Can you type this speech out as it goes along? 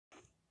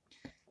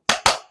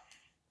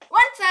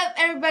What's up,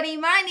 everybody?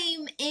 My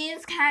name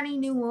is Catty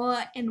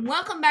and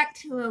welcome back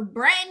to a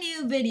brand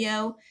new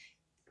video.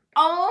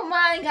 Oh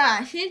my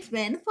gosh, it's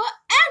been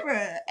forever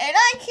and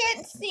I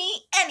can't see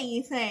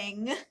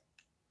anything.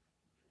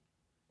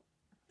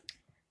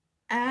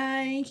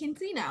 I can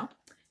see now.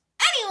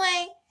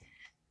 Anyway,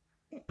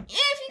 if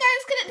you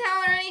guys couldn't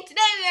tell already,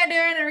 today we are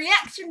doing a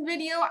reaction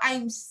video.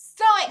 I'm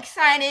so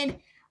excited.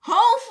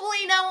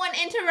 Hopefully no one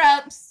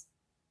interrupts.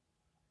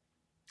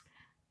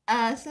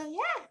 So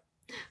yeah.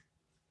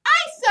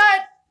 I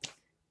thought,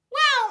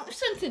 well,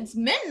 since it's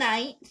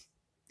midnight,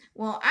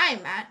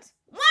 I'm at,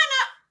 why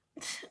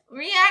not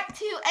react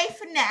to a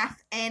FNAF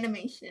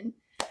animation?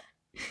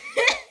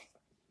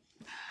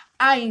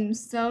 I'm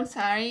so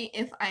sorry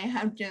if I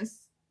have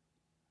just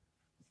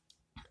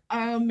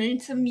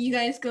made some of you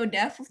guys go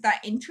deaf with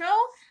that intro.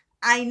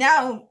 I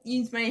now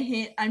use my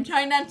hit. I'm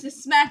trying not to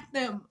smack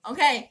them.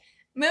 Okay,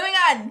 moving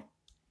on.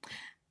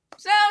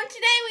 So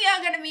today we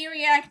are going to be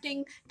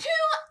reacting to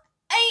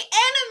a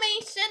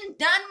animation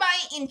done by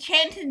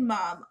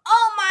enchantedmob.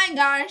 Oh my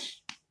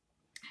gosh.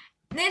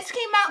 This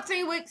came out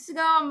 3 weeks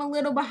ago. I'm a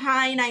little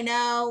behind, I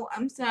know.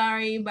 I'm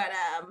sorry, but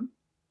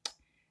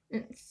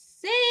let's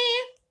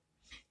see.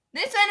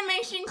 This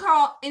animation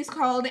is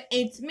called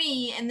It's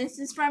Me, and this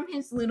is from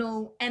his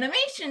little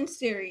animation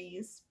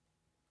series.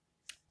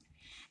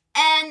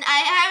 And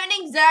I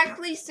haven't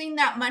exactly seen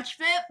that much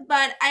of it,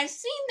 but I've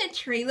seen the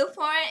trailer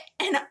for it,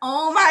 and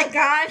oh my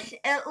gosh,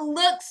 it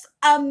looks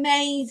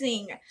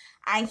amazing.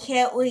 I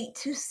can't wait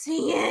to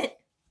see it.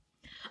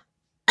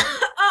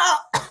 Oh,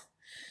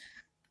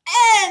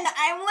 and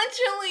I'm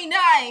literally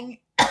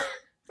dying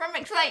from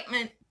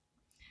excitement.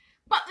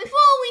 But before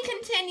we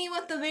continue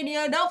with the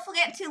video, don't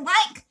forget to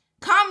like,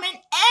 comment,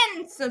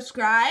 and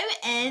subscribe,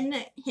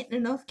 and hit the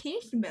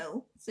notification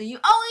bell so you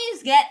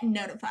always get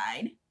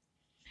notified.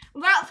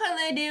 Without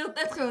further ado,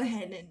 let's go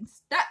ahead and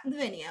start the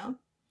video.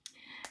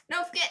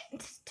 Don't forget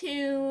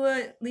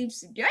to leave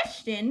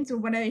suggestions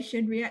of what I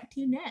should react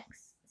to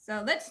next.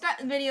 So let's start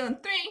the video in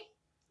 3,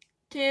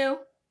 2,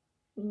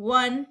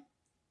 1.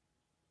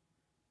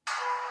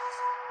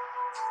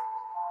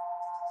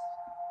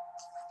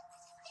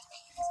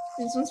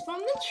 This one's from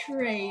the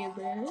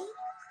trailer.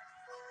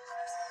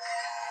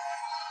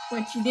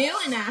 What you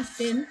doing,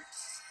 Aston?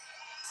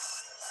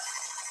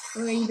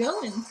 Where are you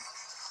going?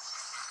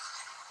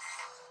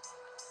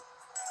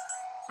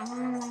 Welcome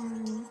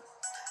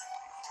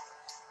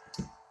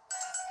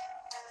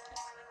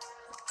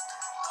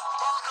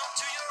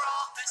to your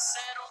office,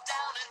 settle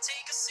down and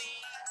take a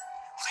seat.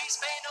 Please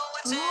pay no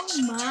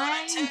attention to the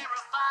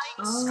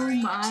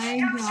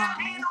terrifying God.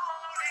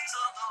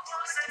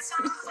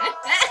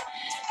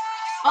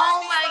 Oh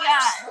my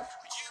god.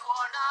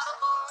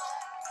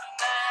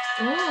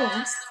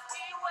 Oh.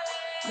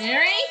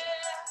 Mary?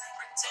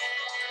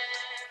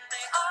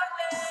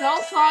 So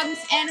far,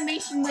 this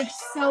animation looks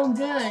so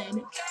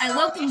good. I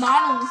love the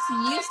models he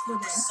used for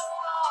this.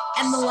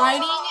 And the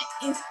lighting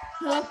is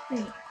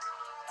perfect.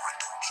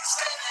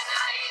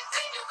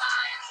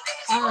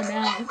 Oh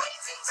no.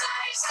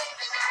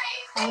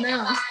 Oh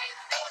no.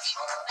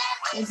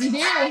 What'd you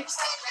do?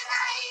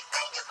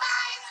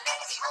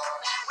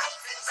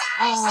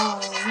 Oh.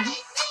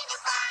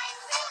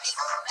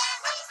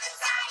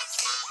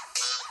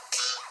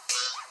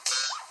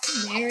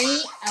 Mary?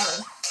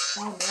 Oh.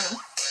 Oh no.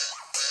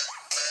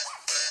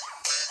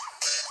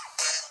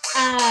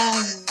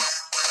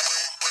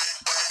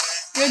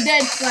 You're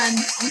dead, son.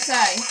 I'm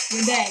sorry.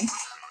 You're dead.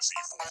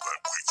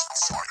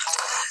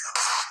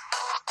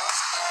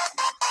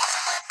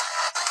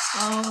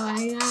 Oh my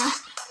god.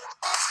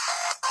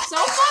 So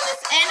far,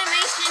 this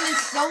animation is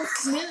so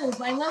smooth.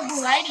 I love the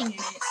lighting in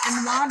it and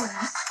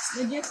modern.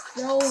 They're just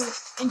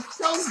it's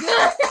so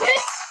good.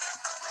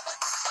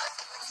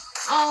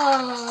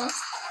 Oh.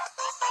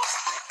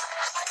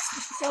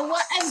 So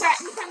what I've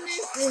gotten from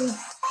this is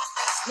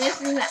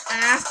after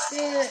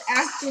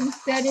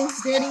said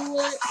his dirty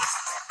work.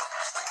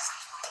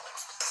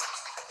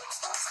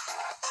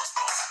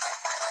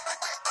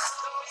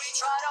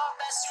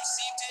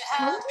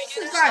 How did he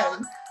survive?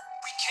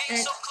 We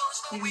came so close,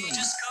 but we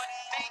just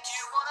couldn't make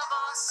you one of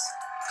us.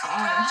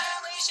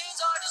 Congratulations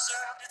are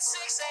deserved at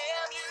 6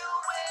 a.m. You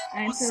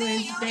win. We'll see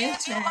you here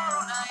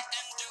tomorrow night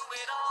and do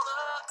it all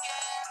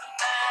again.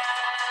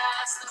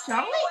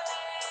 Charlotte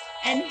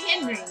and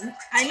Henry.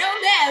 I know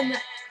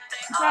them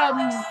from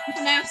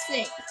FNAF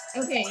 6.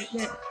 Okay,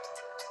 good.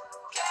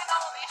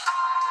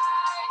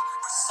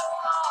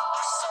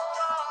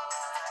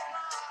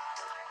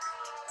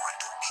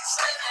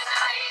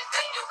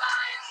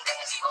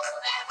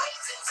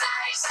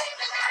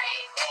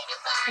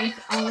 It's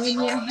all in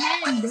your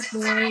head,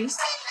 boy. It's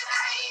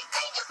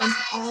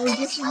all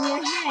just in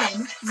your head.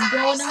 You're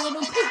going a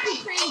little cuckoo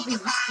crazy.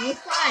 You're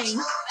fine.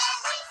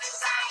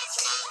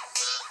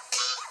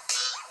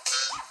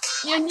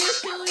 You're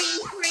just going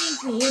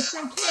crazy. It's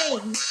okay.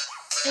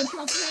 It's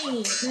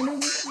okay. None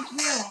of this is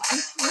real. I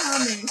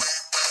promise.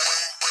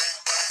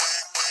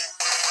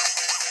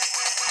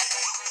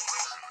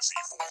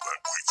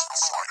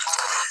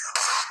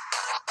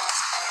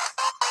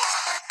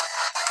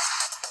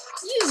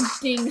 You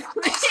acting.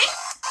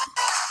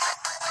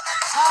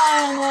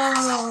 Oh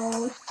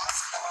no.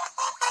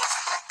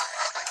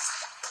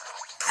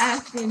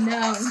 Acting,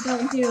 no,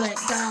 don't do it,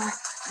 don't,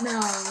 no.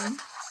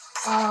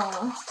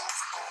 Oh.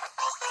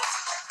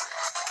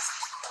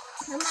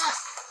 Come on.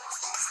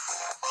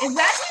 Is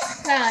that his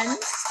son?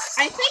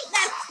 I think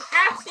that's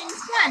Acting's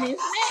son, isn't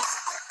it?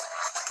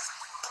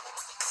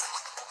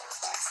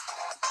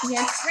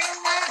 Yes,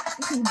 bring that.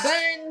 He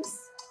burns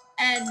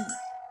and...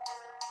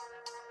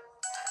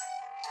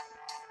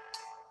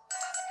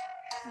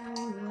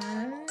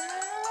 What?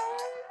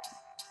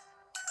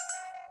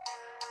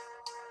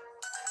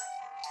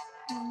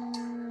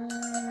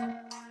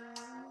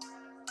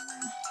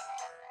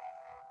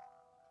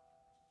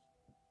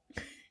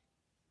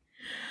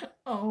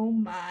 Oh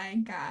my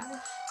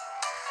gosh.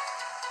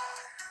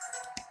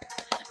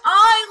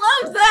 Oh,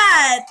 I love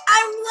that!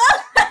 I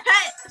love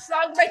that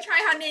song by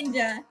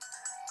TryHardNinja.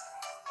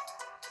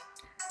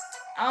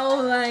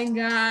 Oh my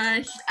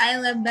gosh. I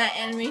love that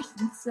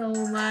animation so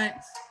much.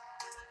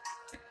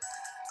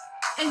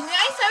 If you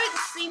guys haven't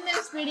seen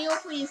this video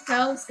for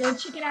yourselves, go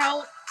check it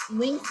out.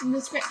 Links in the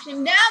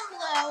description down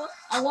below,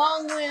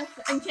 along with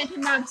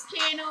enchantedmob's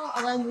channel,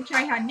 along with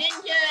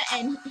TryHardNinja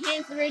and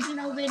his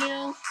original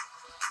video.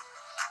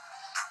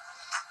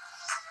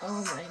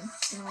 Oh my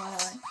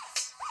god.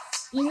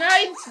 You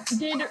guys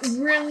did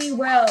really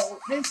well.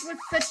 This was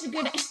such a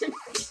good animation.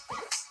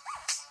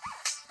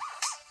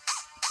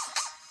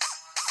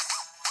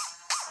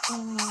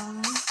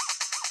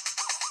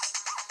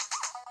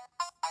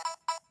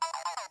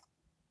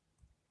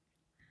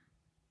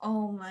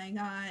 Oh my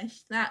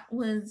gosh, that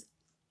was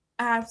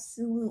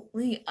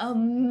absolutely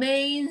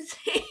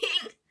amazing.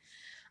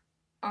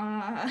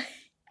 I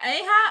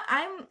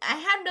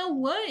have no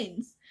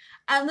words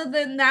other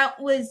than that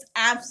was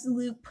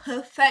absolute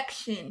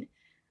perfection.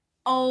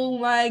 Oh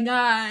my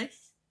gosh.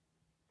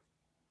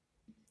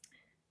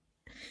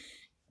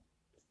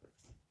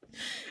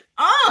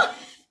 Oh,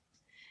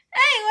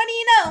 hey, what do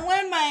you know?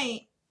 Won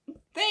my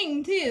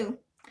thing too.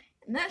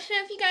 I'm not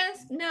sure if you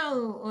guys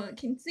know or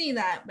can see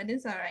that, but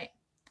it's alright.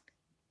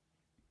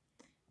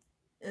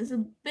 There's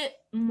a bit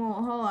more.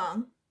 Hold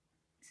on.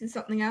 Is this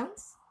something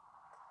else?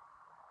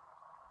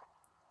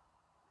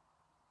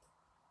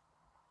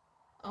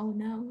 Oh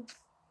no.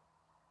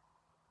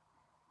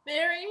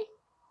 Very.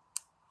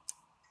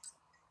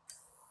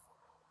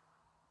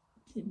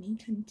 To be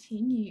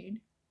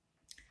continued.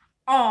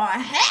 Oh,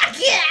 heck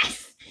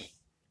yes!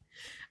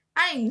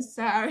 I'm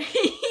sorry.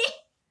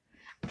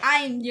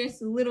 I'm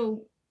just a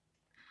little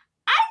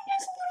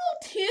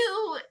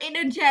too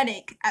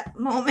energetic at the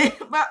moment.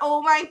 But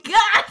oh my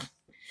god!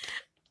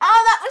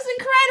 Oh, that was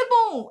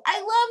incredible! I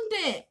loved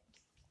it.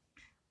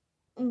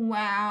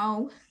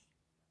 Wow.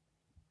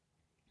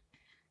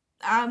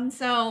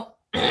 So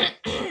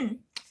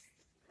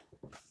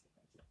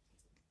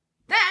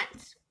that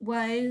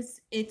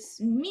was It's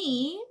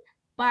Me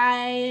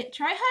by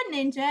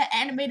TryHardNinja,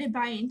 animated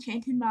by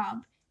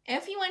enchantedmob.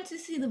 If you want to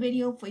see the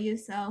video for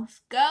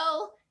yourself,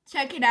 go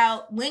check it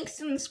out.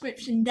 Links in the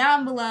description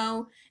down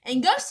below.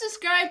 And go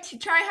subscribe to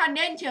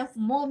TryHardNinja for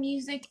more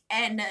music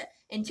and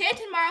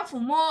enchantedmob for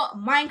more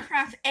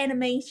Minecraft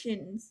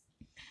animations.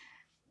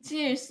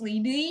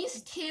 Seriously,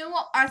 these two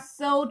are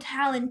so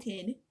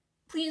talented.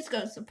 Please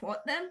go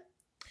support them.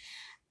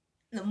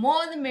 The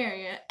more the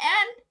merrier.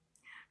 And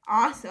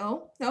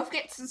also, don't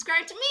forget to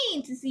subscribe to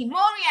me to see more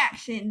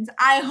reactions.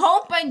 I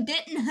hope I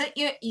didn't hurt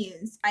your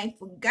ears. I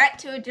forgot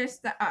to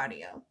adjust the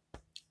audio.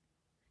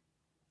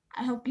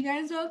 I hope you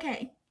guys are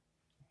okay.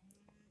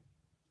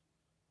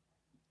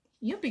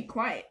 You'll be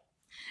quiet.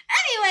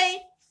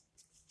 Anyway,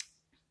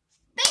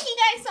 thank you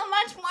guys so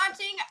much for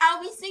watching.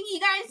 I'll be seeing you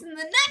guys in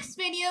the next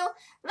video.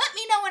 Let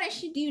me know what I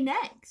should do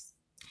next.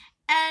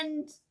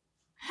 And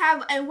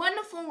have a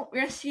wonderful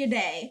rest of your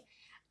day.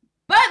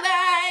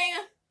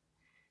 Bye-bye.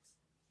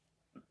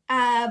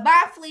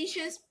 Bye,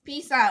 Felicia's.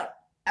 Peace out.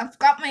 I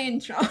forgot my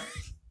intro.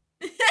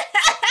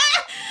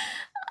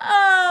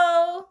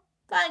 Oh,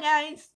 bye, guys.